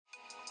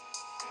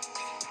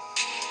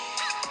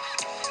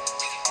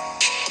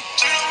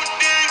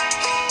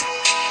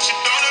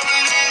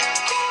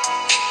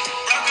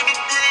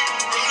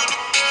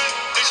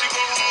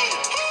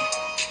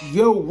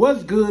Yo,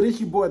 what's good?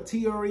 It's your boy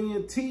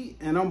TRNT,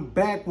 and I'm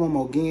back one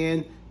more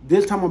again.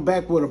 This time I'm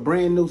back with a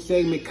brand new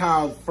segment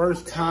called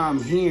First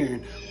Time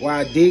Hearing, where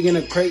I dig in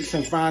the crates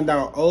and find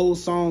out old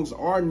songs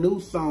or new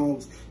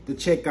songs to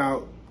check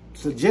out,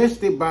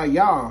 suggested by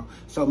y'all.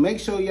 So make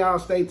sure y'all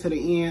stay to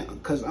the end,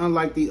 because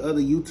unlike the other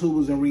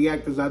YouTubers and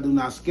reactors, I do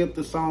not skip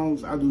the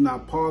songs. I do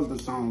not pause the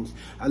songs.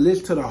 I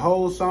listen to the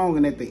whole song,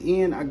 and at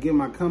the end, I give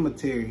my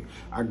commentary.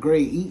 I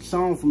grade each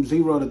song from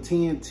 0 to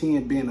 10,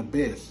 10 being the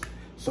best.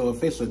 So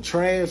if it's a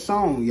trash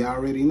song, you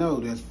already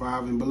know that's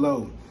 5 and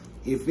below.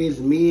 If it's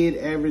mid,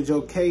 average,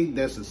 okay,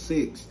 that's a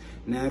 6.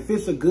 Now, if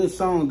it's a good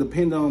song,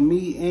 depending on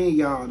me and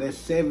y'all, that's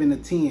 7 to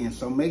 10.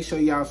 So make sure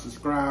y'all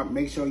subscribe,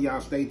 make sure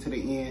y'all stay to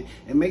the end,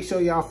 and make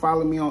sure y'all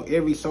follow me on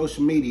every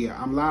social media.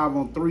 I'm live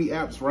on 3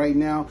 apps right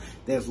now.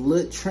 That's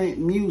Lit Trent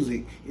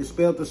Music. It's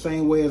spelled the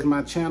same way as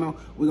my channel.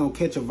 We're going to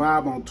catch a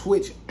vibe on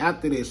Twitch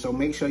after this. So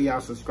make sure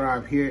y'all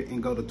subscribe here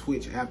and go to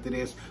Twitch after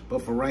this.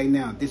 But for right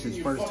now, this is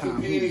First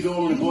Time Hearing.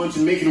 Going a bunch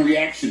and making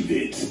reaction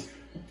vids.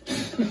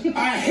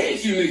 I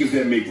hate you niggas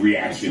that make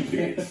reaction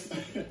vids.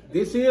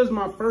 This is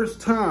my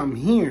first time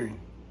hearing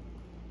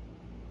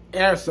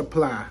Air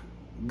Supply.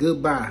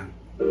 Goodbye.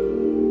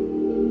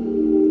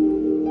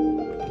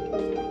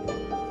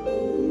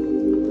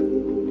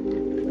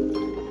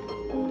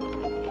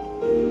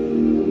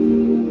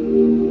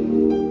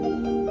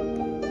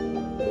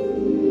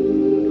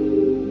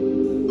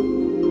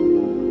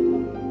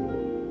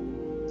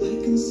 I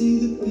can see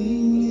the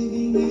pain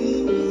living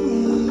in your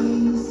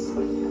eyes,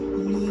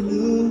 and I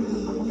know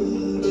how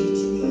hard you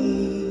try.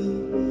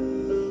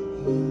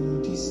 You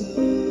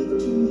deserve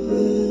to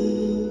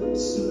have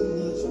so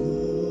much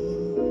more.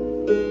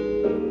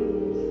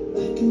 I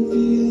can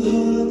feel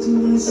hearts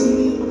and I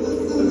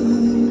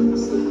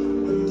sympathize,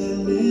 and I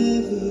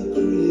never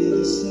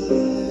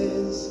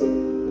criticize all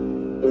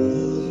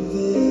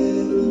you've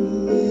ever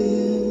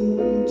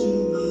meant to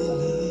my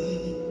life.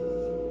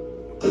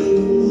 I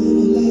don't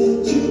wanna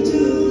let you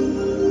down.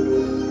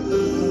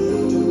 I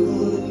don't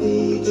wanna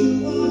lead you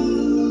on.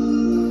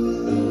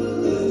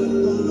 I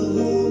don't wanna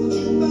hold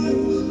you back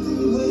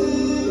from where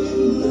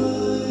you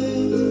might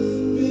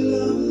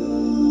belong.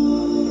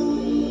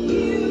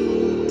 You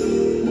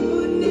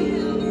would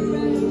never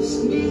ask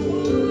me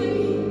why.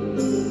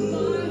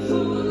 My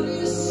heart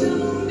is so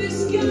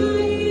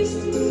disguised.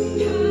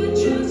 I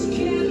just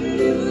can't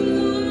live a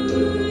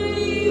life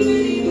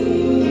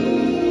anymore.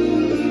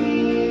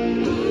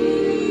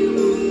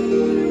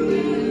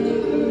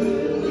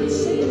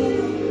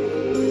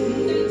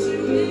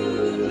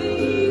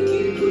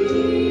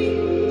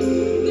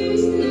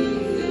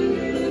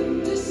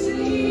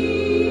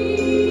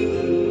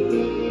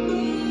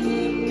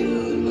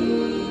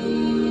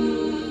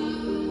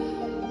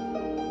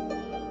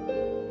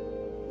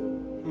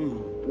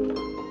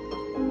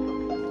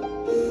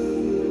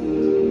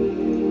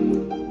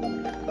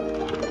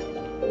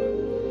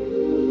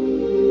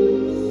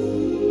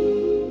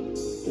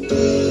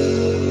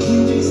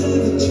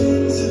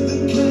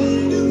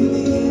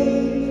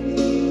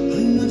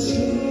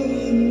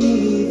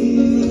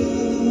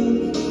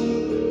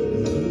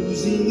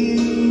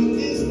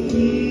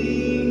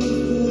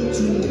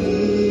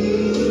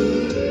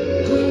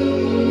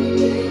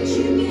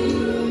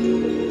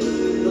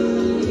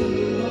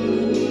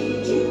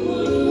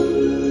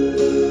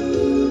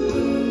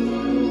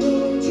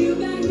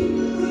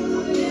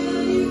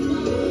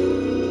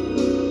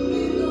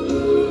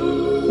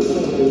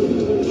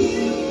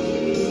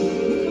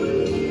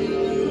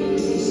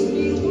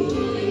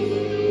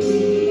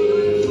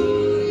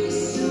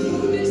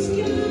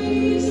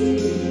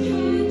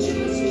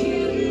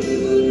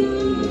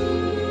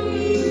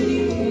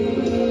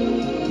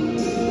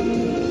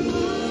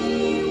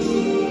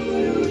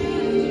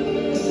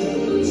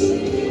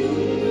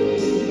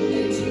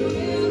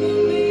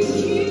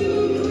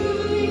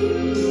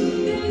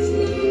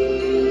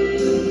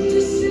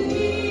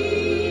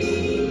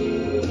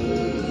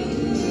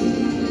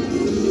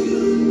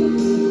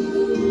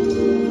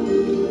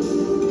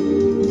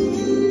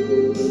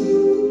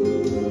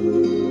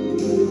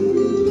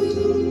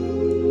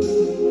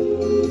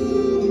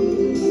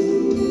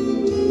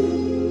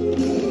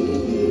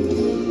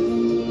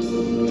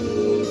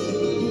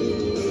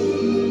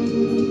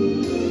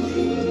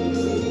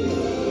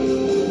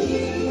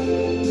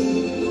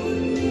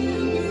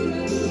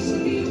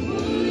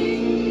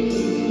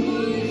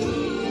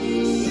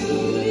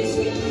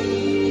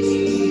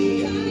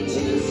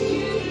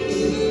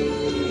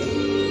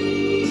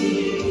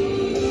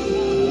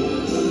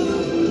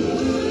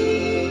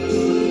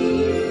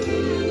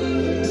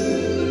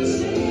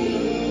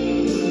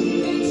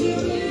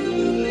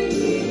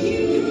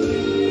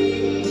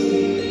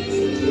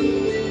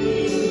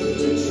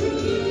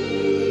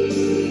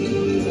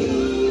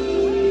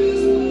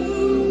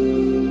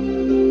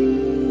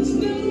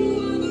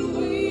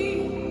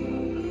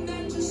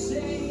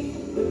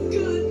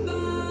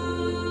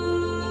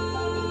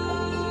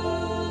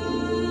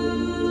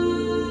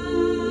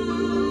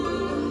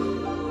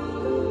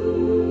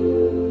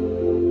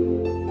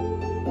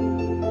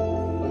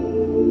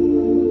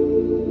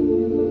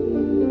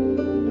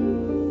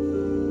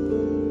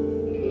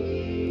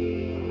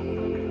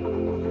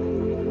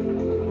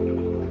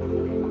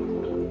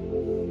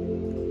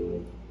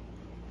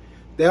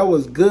 That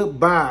was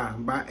Goodbye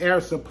by Air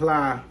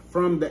Supply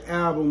from the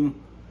album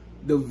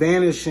The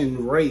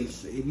Vanishing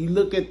Race. If you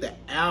look at the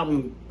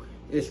album,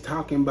 it's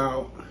talking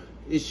about,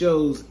 it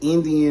shows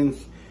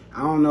Indians.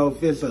 I don't know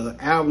if it's an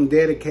album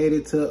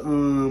dedicated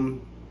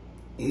to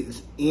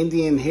his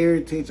Indian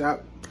heritage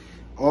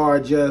or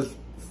just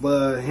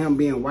for him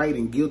being white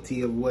and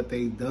guilty of what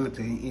they've done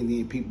to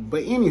Indian people.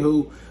 But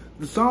anywho,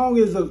 the song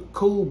is a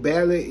cool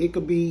ballad. It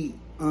could be,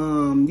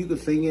 you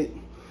could sing it,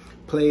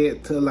 play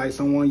it to like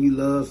someone you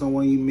love,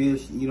 someone you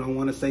miss, you don't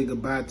want to say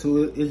goodbye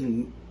to.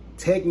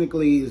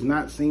 It's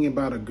not singing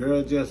about a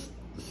girl just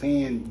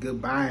saying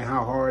goodbye and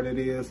how hard it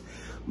is.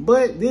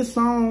 But this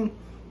song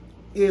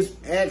is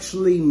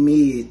actually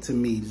mid to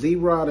me.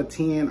 0 out of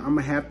 10. I'm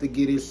gonna have to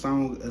give this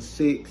song a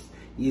 6.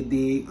 You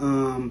dig?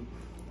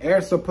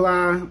 Air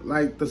Supply,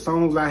 like the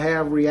songs I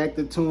have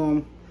reacted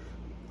to,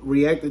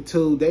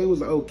 they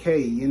was okay.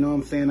 You know what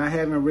I'm saying? I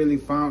haven't really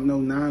found no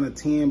 9 or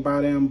 10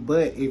 by them.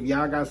 But if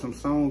y'all got some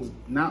songs,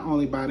 not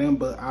only by them,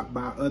 but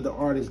by other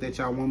artists that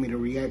y'all want me to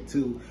react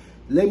to,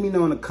 let me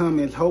know in the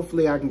comments.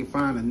 Hopefully I can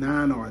find a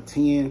 9 or a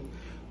 10.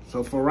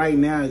 So for right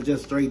now, it's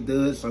just straight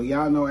duds. So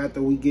y'all know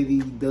after we get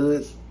these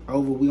duds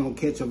over, we gonna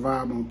catch a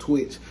vibe on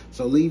Twitch.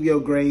 So leave your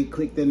grade,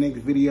 click the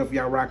next video if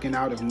y'all rocking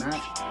out. If not,